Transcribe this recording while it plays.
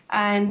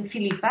I'm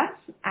Filipa.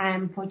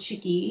 I'm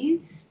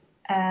Portuguese.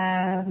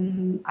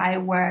 I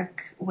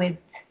work with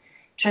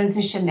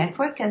Transition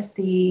Network as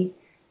the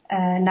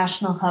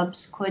National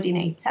Hubs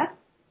Coordinator.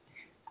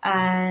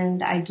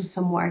 And I do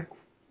some work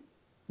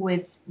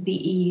with the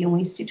EU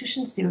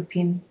institutions, the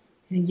European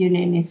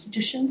Union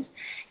institutions.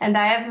 And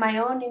I have my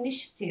own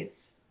initiative,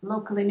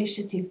 local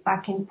initiative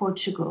back in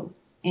Portugal,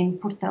 in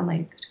Porto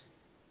Alegre.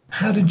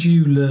 How did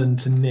you learn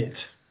to knit?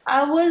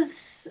 I was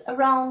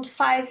around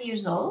 5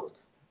 years old.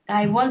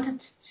 I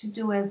wanted to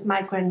do as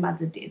my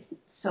grandmother did.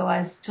 So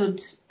I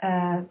stood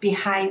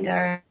behind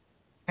her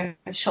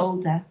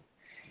shoulder.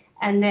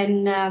 And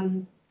then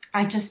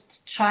I just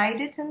tried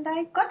it and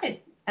I got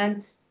it.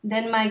 And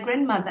then my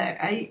grandmother,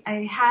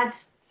 I had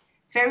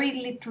very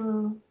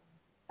little,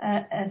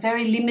 a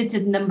very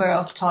limited number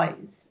of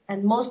toys.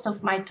 And most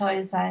of my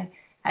toys I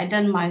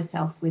done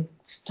myself with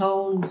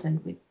stones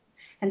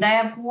and I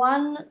have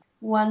one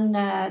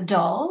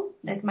doll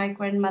that my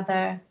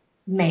grandmother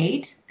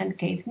made and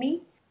gave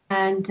me.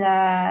 And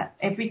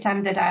every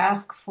time that I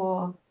ask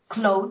for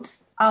clothes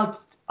out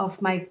of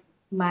my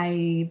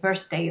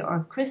birthday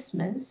or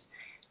Christmas,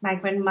 my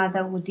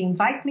grandmother would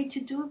invite me to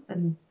do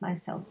them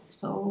myself.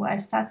 So I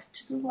started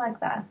to do like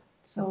that.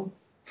 So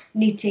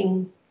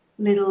knitting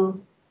little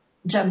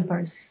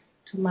jumpers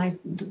to my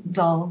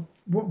doll.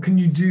 What can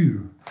you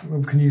do?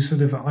 Can you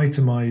sort of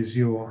itemize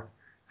your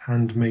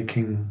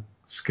hand-making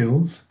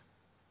skills?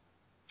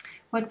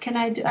 What can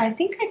I do? I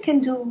think I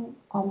can do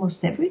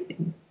almost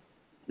everything.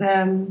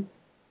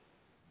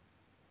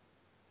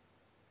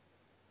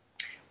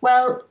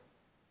 Well,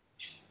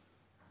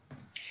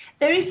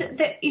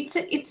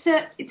 it's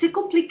a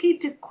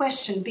complicated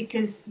question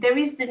because there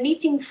is the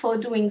knitting for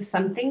doing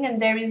something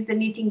and there is the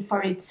knitting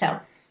for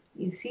itself,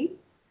 you see?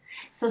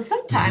 So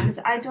sometimes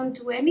I don't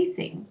do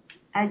anything.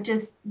 I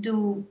just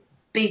do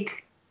big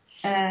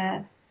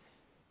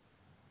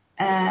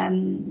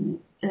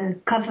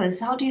covers.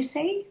 How do you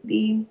say?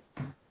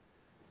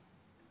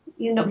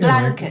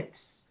 Blankets.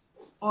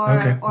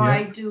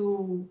 I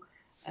do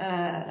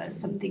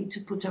something to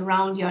put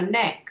around your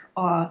neck.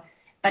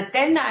 But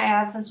then I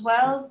have as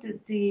well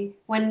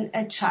when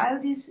a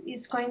child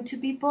is going to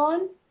be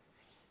born,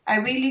 I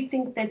really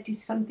think that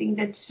is something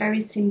that's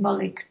very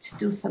symbolic to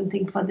do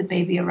something for the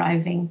baby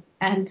arriving.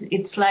 And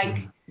it's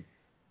like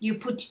you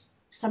put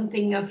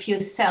something of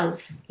yourself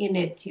in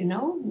it,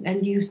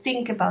 and you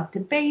think about the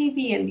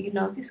baby and,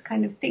 this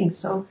kind of thing.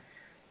 So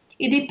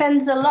it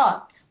depends a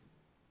lot.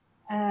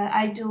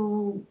 I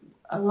do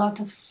a lot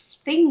of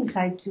things.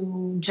 I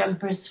do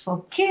jumpers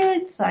for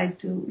kids. I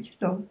do,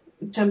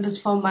 jumpers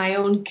for my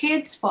own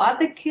kids, for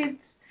other kids,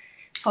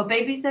 for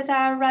babies that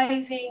are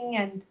arriving,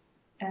 and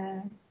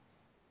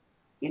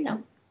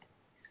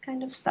this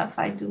kind of stuff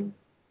I do.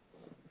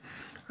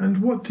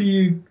 And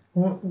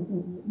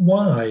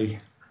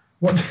why?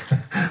 What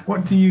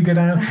do you get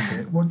out of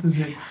it? What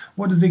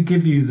does it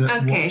give you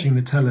that watching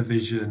the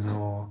television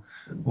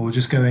or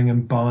just going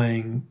and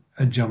buying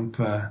a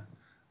jumper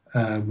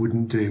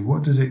wouldn't do?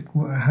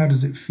 How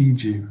does it feed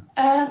you?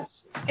 As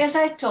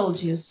I told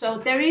you, so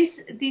there is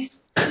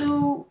these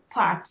two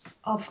parts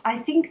of. I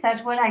think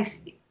that what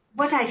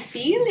I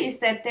feel is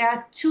that there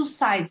are two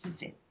sides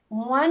of it.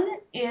 One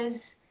is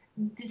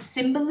the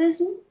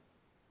symbolism,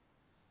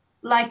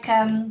 like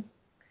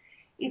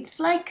it's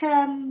like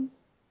a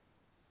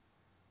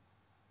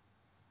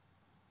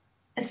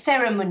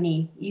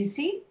ceremony. You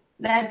see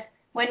that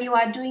when you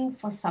are doing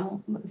for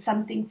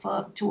something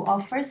to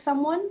offer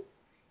someone,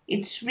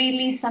 it's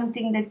really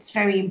something that's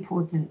very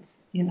important.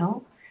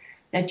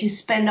 That you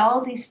spend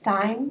all this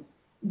time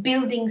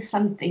building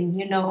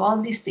something,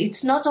 all this.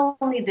 It's not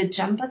only the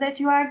jumper that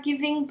you are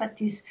giving, but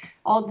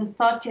all the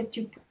thought that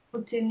you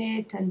put in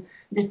it and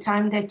the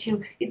time that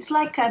it's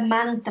like a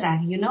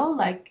mantra,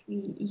 like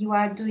you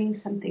are doing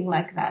something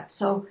like that.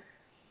 So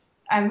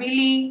I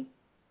really,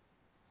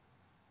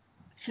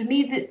 for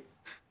me,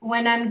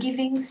 when I'm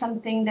giving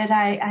something that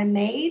I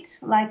made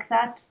like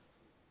that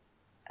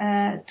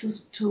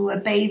to a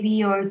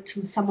baby or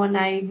to someone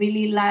I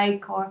really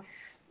like, or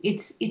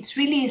it's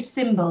really a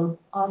symbol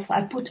of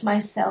I put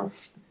myself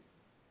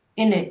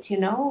in it,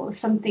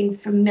 something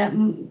from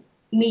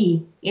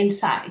me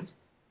inside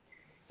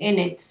in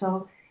it.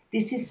 So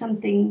this is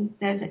something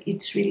that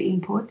it's really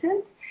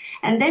important.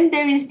 And then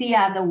there is the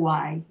other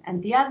why.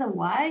 And the other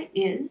why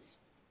is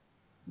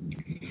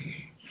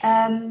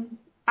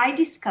I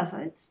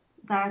discovered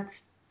that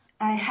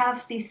I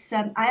have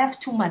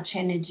too much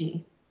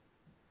energy.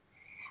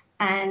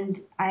 And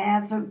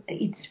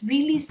it's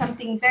really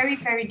something very,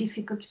 very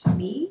difficult for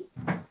me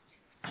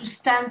to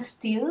stand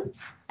still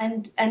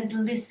and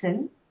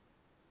listen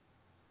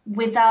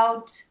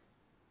without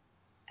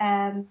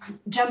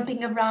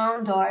jumping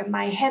around, or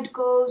my head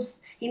goes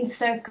in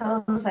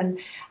circles, and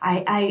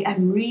I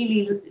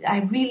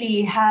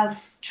really have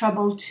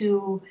trouble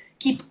to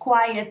keep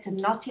quiet and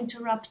not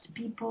interrupt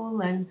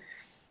people, and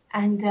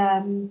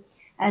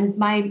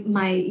my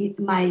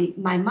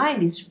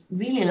mind is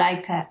really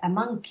like a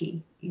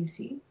monkey, you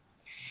see.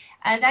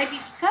 And I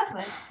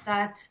discovered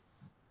that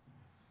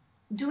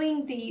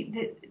doing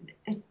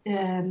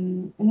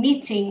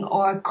knitting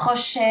or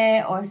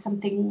crochet or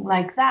something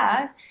like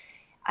that,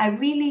 I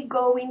really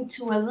go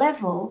into a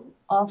level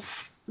of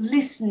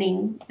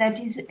listening that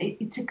is,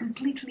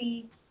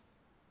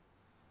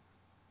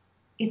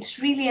 it's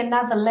really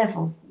another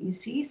level, you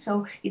see.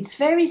 So it's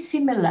very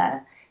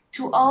similar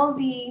to all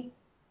the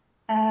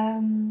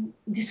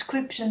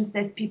descriptions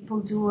that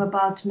people do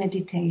about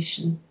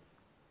meditation.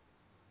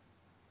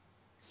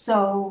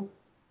 So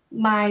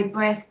my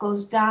breath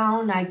goes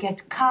down, I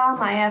get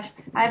calm, I have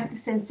the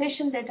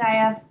sensation that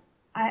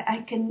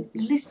I can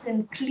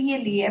listen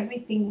clearly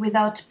everything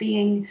without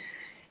being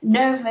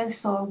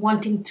nervous or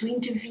wanting to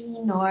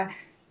intervene, or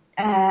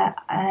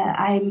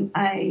I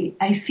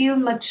feel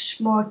much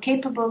more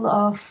capable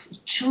of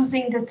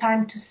choosing the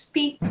time to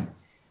speak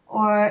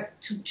or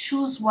to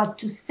choose what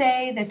to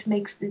say that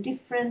makes the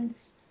difference.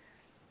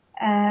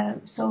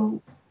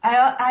 So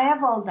I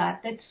have all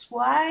that. That's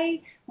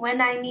why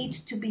when I need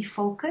to be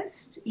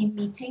focused in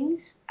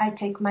meetings, I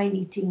take my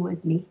knitting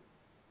with me.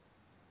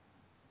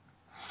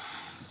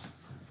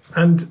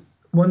 And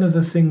one of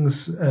the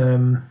things,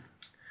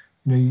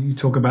 you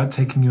talk about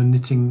taking your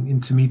knitting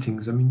into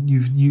meetings. I mean,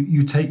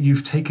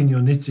 you've taken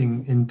your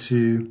knitting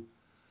into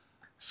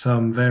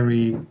some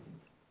very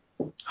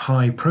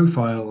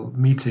high-profile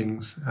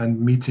meetings and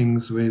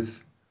meetings with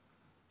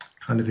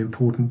kind of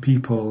important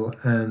people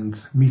and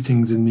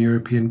meetings in the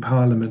European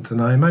Parliament.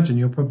 And I imagine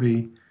you're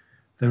probably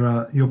the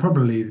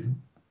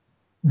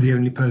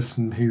only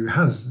person who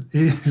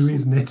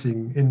is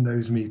knitting in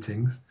those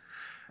meetings.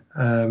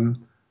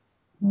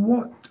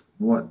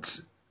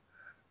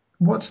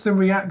 What's the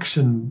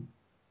reaction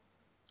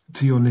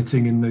to your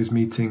knitting in those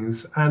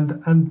meetings,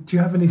 and do you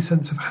have any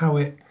sense of how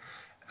it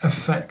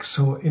affects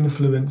or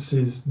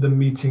influences the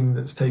meeting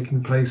that's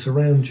taking place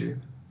around you?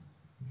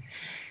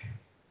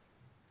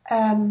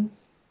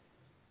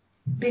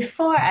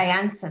 Before I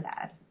answer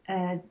that,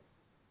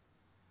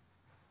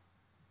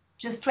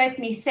 just let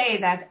me say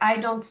that I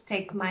don't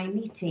take my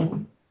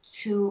knitting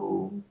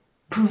to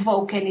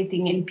provoke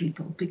anything in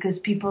people, because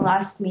people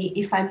ask me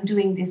if I'm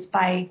doing this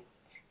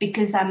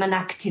because I'm an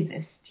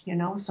activist,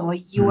 so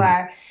you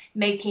are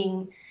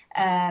making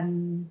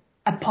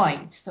a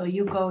point, so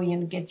you go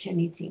and get your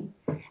knitting.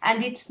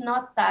 And it's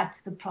not that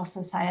the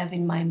process I have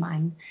in my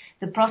mind.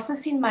 The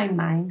process in my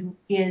mind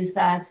is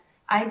that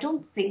I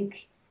don't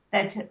think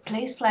that a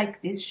place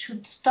like this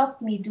should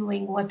stop me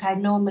doing what I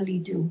normally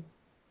do.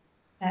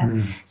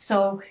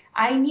 So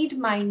I need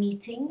my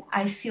knitting.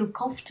 I feel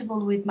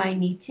comfortable with my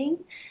knitting,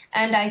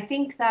 and I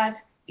think that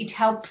it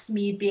helps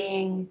me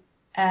being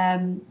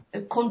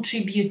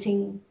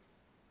contributing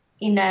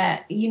in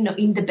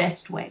the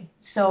best way.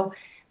 So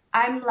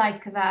I'm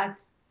like that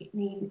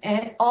in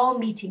all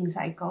meetings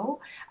I go.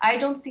 I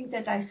don't think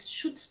that I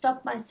should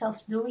stop myself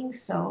doing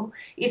so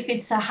if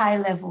it's a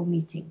high-level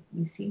meeting,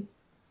 you see.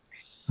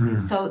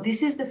 So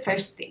this is the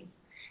first thing.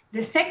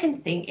 The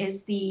second thing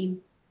is the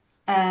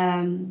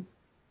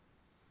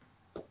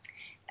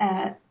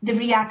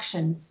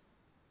reactions.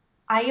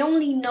 I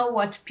only know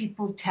what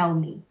people tell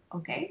me,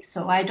 okay?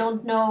 So I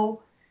don't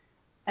know,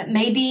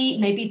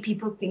 maybe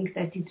people think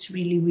that it's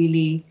really,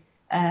 really,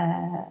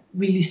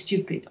 really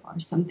stupid or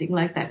something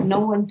like that.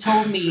 No one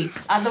told me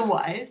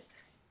otherwise.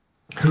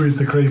 Who is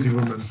the crazy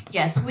woman?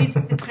 Yes, with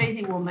the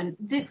crazy woman.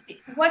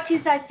 What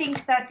is, I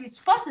think, that is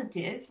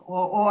positive,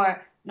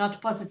 or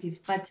not positive,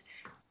 but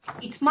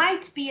it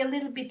might be a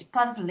little bit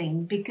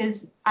puzzling,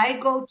 because I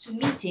go to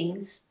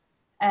meetings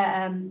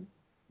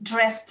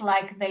dressed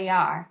like they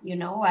are,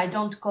 I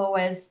don't go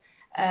as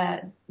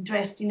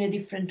dressed in a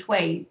different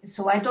way.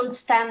 So I don't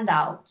stand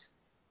out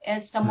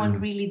as someone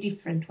really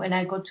different when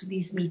I go to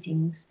these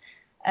meetings.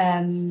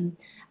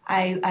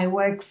 I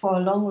work for a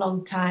long,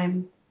 long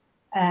time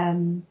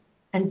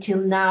until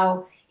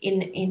now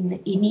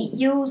in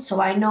EU, so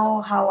I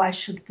know how I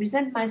should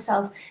present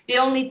myself. The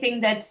only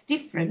thing that's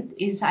different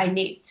is I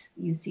knit,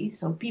 you see,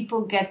 so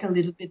people get a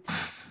little bit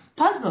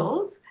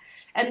puzzled.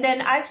 And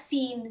then I've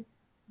seen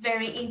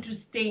very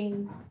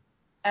interesting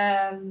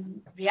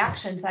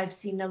reactions. I've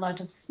seen a lot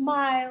of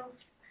smiles.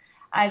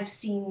 I've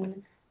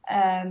seen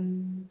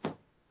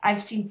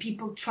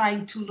people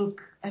trying to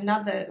look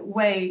another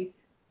way,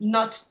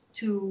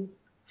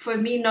 for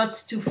me not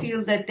to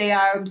feel that they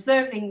are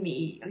observing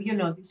me,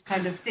 these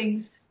kind of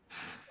things.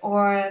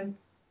 Or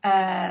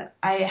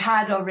I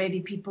had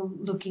already people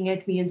looking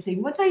at me and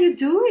saying, "What are you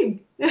doing?"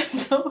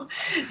 So,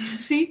 you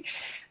see,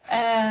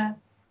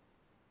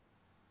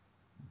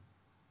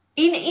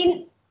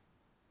 in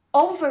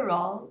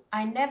overall,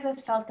 I never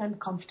felt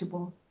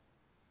uncomfortable.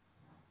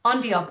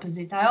 On the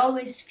opposite, I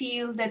always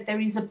feel that there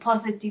is a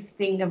positive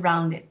thing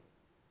around it.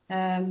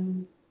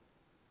 And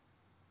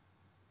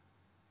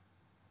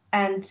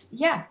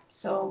yeah,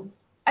 so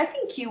I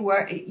think you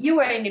were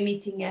in a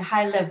meeting at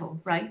high level,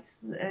 right?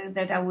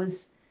 That I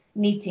was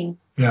knitting.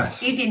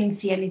 Yes. You didn't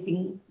see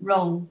anything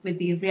wrong with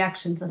the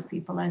reactions of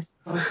people, I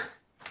suppose.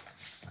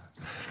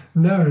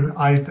 No,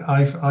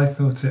 I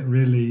thought it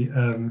really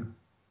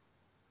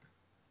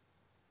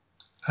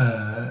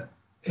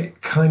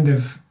it kind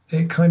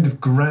of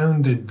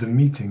grounded the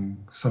meeting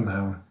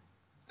somehow.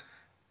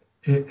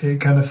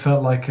 it kind of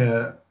felt like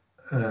a,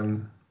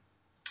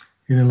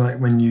 like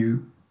when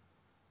you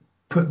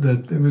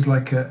it was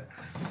like a,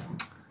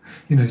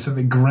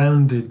 something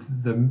grounded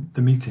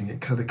the meeting.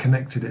 It kind of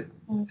connected it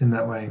in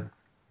that way.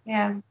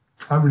 Yeah.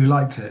 I really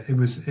liked it.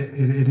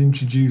 It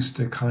introduced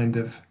a kind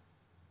of,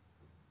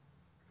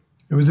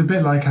 it was a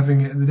bit like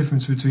having the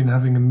difference between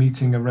having a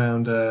meeting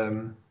around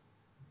a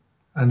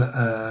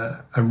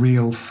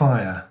real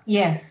fire.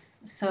 Yes.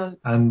 So.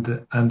 And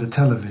a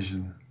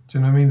television. Do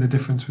you know what I mean? The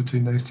difference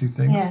between those two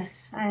things? Yes,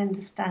 I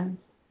understand.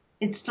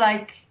 It's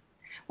like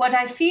what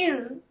I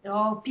feel,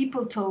 or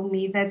people told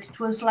me that it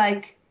was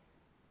like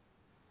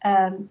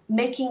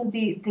making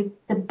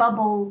the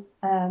bubble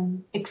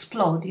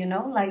explode,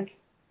 like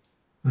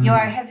you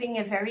are having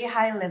a very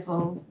high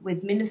level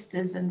with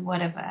ministers and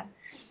whatever,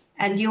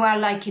 and you are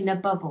like in a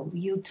bubble.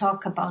 You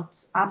talk about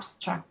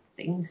abstract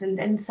things, and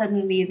then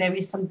suddenly there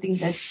is something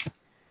that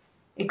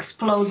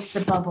explodes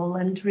the bubble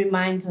and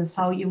reminds us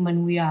how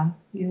human we are.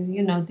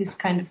 You know, this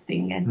kind of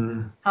thing,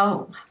 and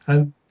how.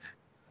 And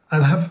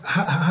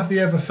have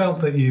you ever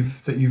felt that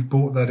you've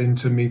brought that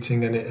into a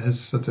meeting and it has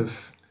sort of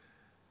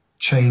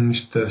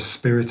changed the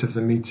spirit of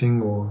the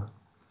meeting or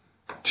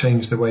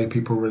changed the way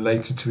people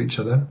related to each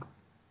other?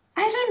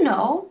 I don't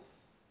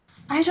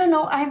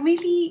know. I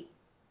really,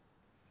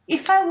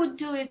 if I would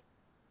do it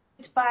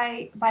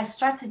by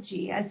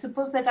strategy, I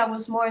suppose that I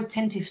was more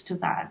attentive to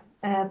that.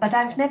 But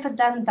I've never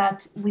done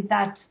that with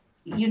that.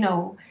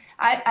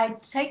 I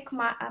take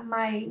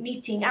my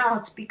meeting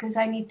out because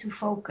I need to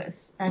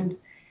focus, and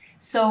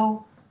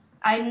so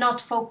I'm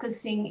not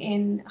focusing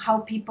in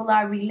how people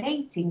are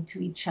relating to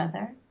each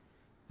other.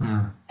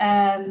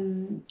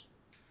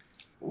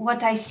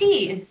 What I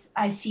see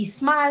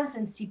smiles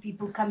and see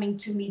people coming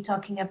to me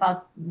talking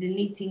about the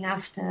meeting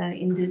after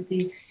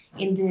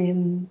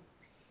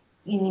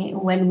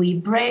when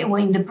we're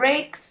in the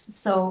breaks.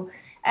 So,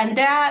 and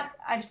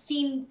I've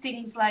seen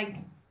things like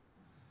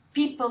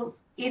people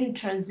in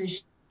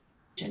transition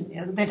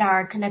that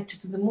are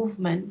connected to the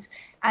movement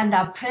and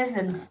are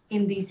present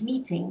in these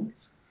meetings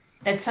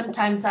that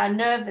sometimes are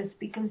nervous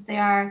because they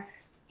are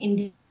in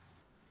the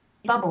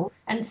bubble,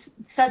 and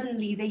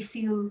suddenly they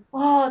feel,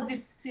 oh,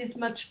 this is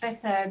much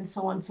better, and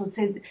so on. So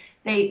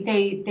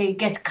they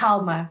get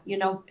calmer,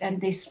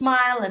 and they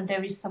smile, and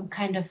there is some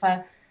kind of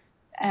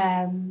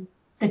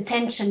the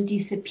tension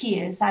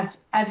disappears.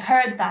 I've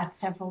heard that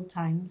several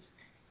times,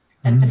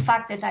 and the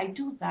fact that I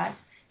do that,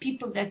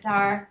 people that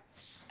are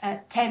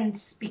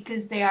tense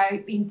because they are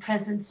in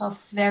presence of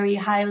very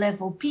high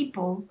level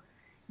people,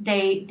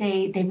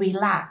 they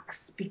relax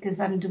because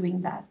I'm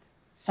doing that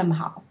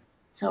somehow.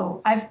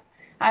 So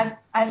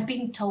I've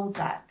been told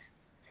that.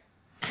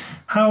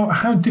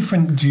 How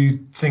different do you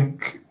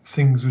think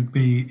things would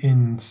be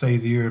in, say,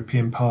 the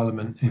European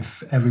Parliament if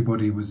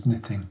everybody was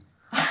knitting?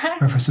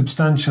 Or if a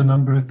substantial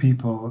number of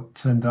people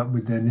turned up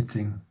with their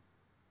knitting?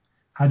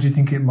 How do you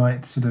think it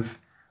might sort of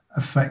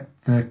affect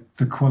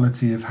the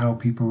quality of how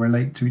people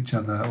relate to each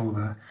other or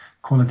the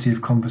quality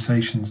of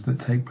conversations that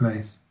take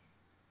place?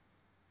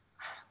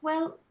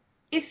 Well,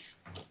 if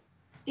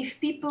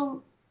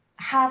people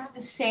have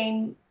the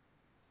same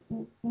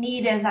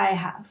need as I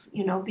have,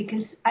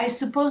 because I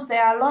suppose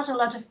there are a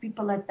lot of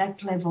people at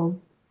that level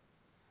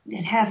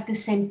that have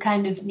the same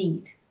kind of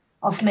need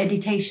of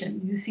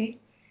meditation, you see,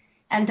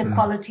 and the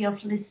quality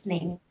of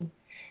listening.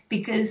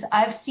 Because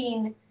I've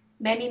seen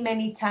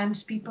many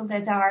times people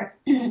that are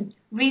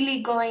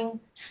really going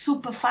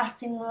super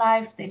fast in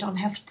life. They don't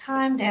have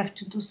time. They have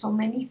to do so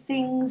many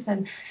things.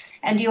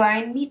 And you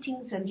are in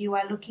meetings and you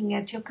are looking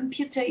at your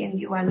computer and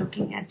you are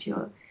looking at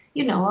your,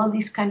 all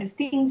these kind of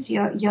things.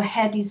 Your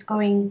head is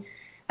going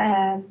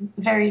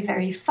very,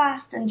 very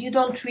fast and you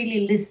don't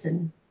really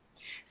listen.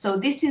 So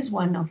this is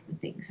one of the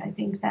things. I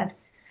think that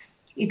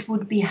it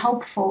would be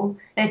helpful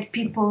that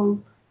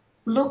people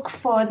look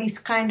for this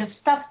kind of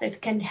stuff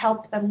that can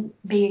help them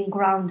being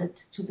grounded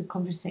to the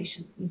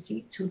conversation, you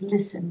see, to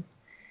listen.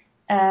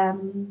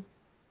 And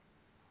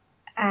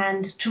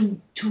to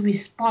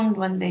respond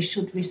when they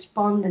should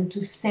respond, and to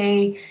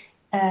say,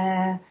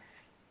 to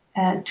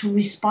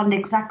respond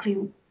exactly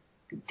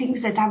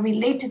things that are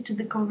related to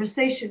the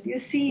conversation.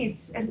 You see,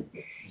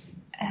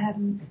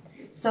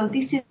 so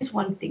this is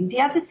one thing.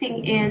 The other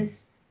thing is,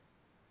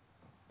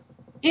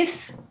 if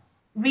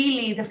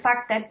really the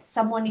fact that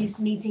someone is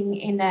meeting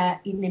in a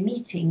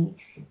meeting,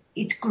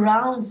 it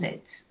grounds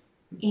it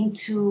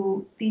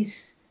into this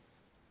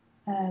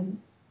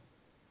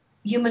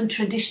human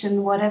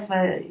tradition,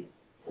 whatever,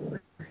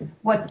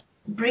 not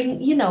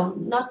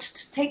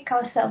to take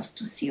ourselves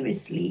too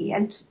seriously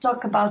and to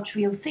talk about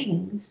real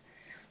things.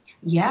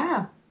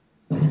 Yeah.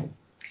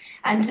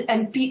 And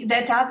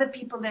that other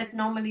people that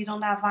normally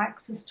don't have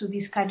access to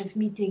these kind of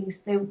meetings,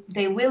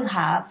 they will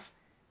have,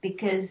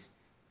 because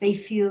they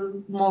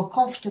feel more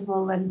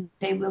comfortable and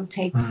they will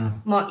take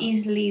more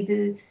easily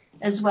the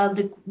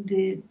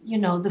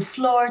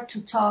floor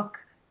to talk.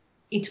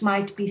 It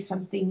might be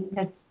something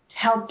that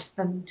helps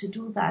them to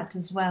do that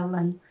as well.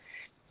 And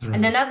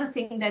And another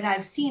thing that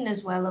I've seen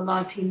as well a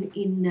lot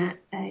in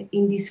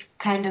this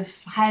kind of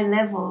high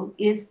level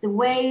is the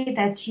way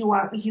that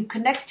you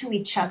connect to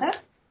each other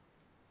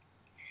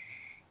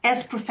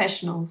as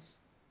professionals.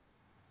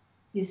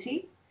 You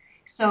see,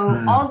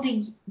 so all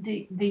the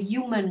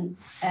human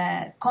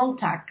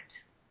contact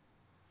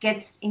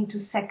gets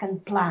into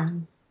second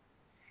plan,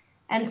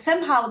 and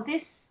somehow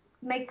this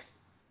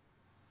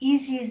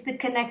eases the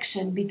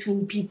connection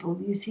between people.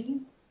 You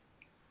see.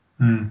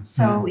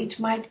 So it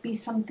might be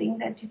something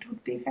that it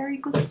would be very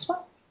good as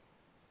well.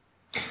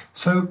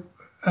 So,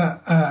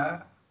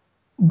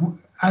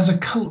 as a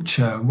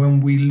culture,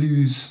 when we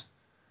lose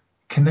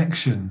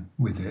connection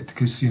with it,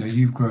 because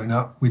you've grown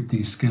up with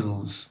these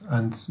skills,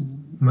 and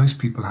most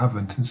people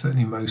haven't, and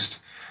certainly most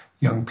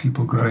young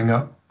people growing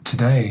up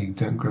today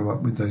don't grow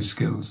up with those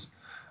skills.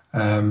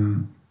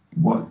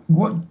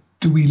 What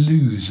do we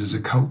lose as a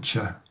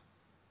culture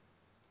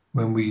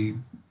when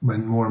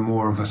more and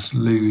more of us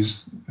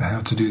lose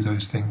how to do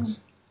those things?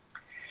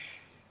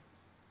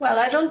 Well,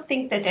 I don't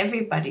think that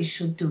everybody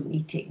should do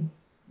knitting.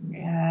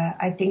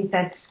 I think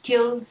that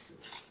skills,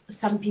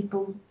 some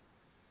people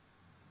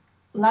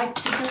like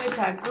to do it,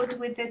 are good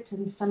with it,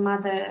 and some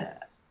other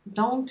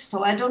don't.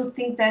 So I don't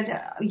think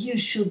that you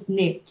should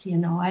knit,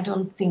 I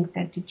don't think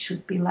that it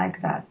should be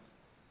like that.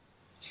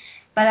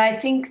 But I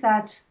think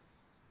that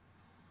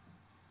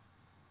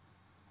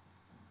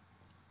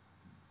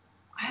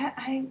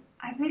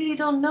I really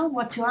don't know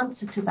what to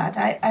answer to that.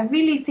 I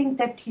really think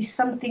that is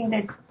something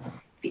that,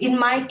 in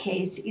my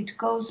case, it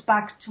goes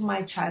back to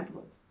my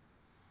childhood.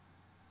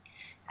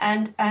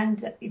 And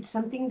it's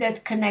something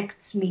that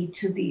connects me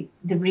to the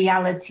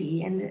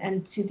reality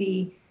and to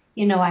the,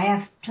 I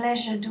have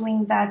pleasure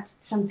doing that,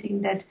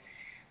 something that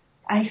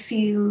I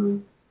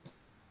feel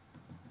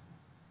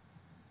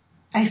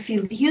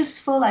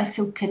useful, I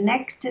feel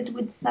connected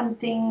with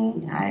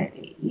something,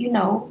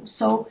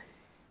 so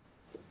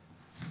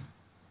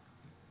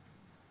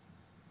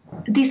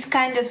this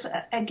kind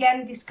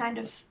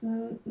of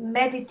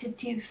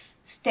meditative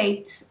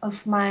state of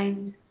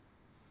mind.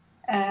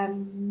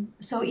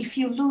 So if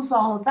you lose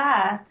all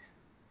that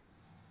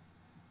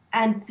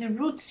and the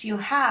roots you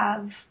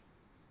have,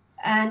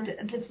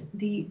 and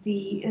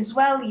the as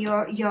well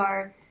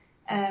your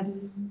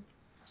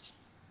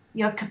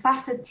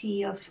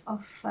capacity of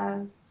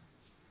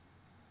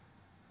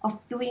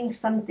doing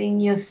something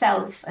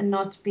yourself and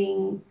not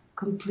being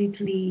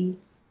completely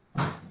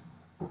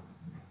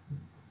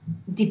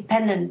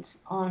dependent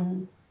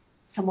on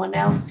someone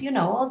else,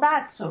 all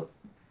that. So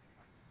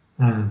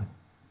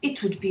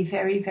it would be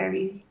very,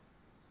 very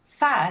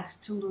sad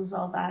to lose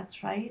all that,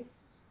 right?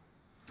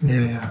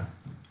 Yeah.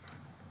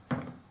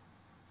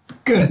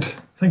 Good.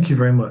 Thank you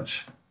very much.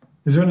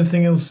 Is there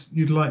anything else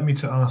you'd like me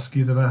to ask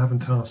you that I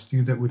haven't asked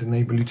you that would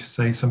enable you to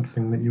say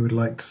something that you would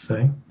like to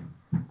say?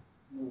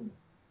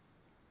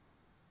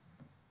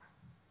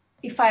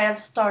 If I have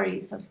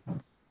stories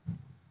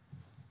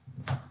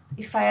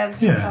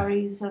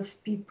of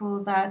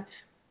people that...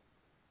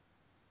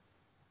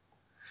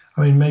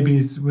 I mean,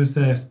 maybe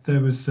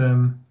there was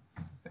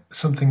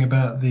something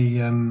about the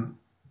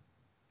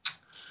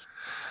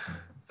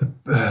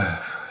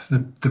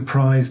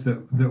prize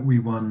that we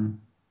won.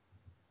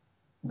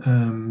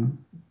 Was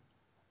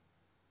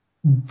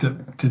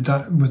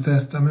there?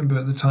 I remember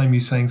at the time you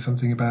saying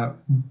something about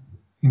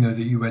that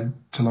you went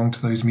along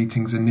to those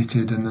meetings and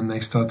knitted, and then they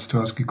started to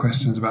ask you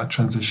questions about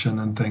transition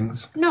and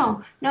things.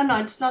 No,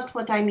 it's not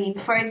what I mean.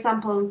 For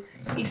example,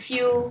 if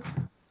you,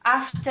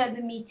 after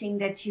the meeting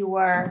that you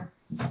were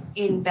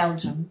in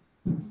Belgium,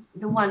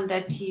 the one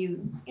that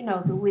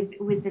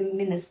with the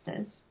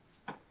ministers,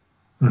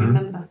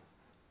 remember?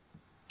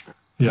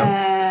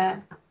 Yeah.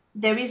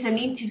 There is an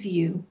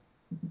interview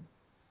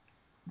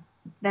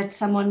that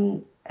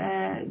someone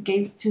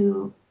gave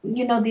to,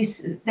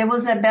 there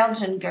was a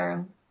Belgian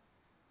girl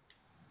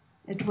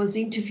that was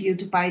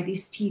interviewed by this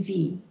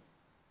TV,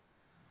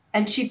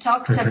 and she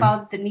talked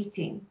about the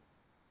knitting.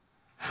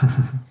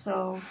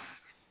 So,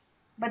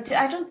 but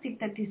I don't think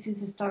that this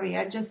is a story.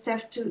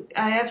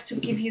 I have to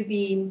give you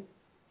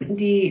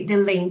the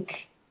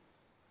link.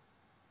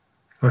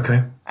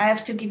 Okay. I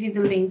have to give you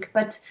the link.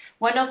 But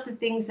one of the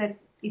things that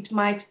it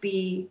might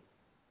be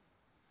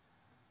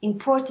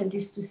important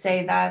is to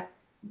say that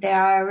there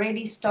are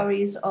already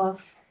stories of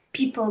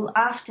people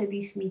after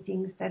these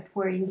meetings that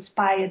were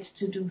inspired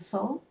to do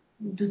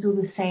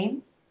the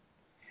same.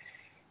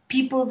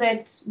 People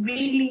that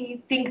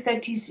really think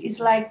that is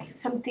like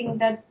something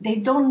that they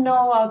don't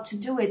know how to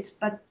do it,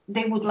 but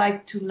they would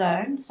like to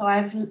learn. So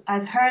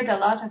I've heard a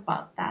lot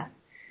about that.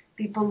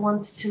 People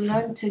want to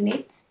learn to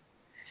knit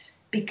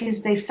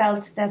because they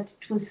felt that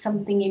it was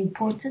something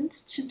important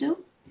to do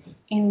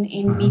in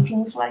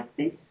meetings like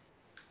this.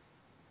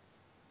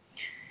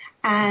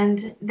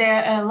 And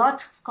there are a lot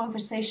of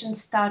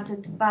conversations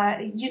started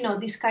by,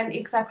 this kind,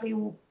 exactly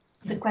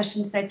the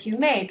questions that you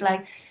made,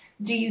 like,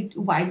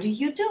 why do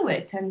you do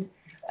it? And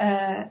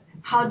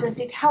how does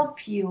it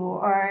help you?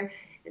 Or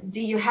do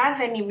you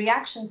have any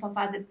reactions of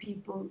other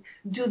people?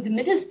 Do the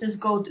ministers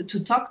go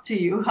to talk to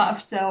you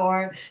after,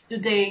 or do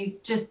they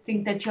just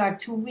think that you are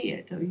too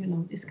weird, or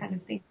this kind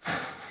of thing?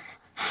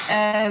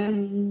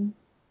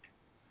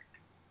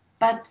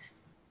 But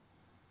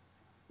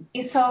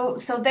so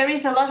there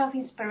is a lot of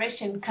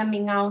inspiration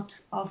coming out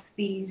of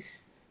these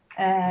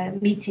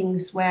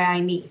meetings where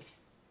I meet.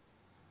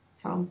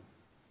 So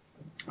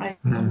I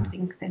don't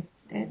think that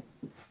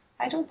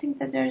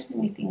there's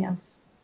anything else.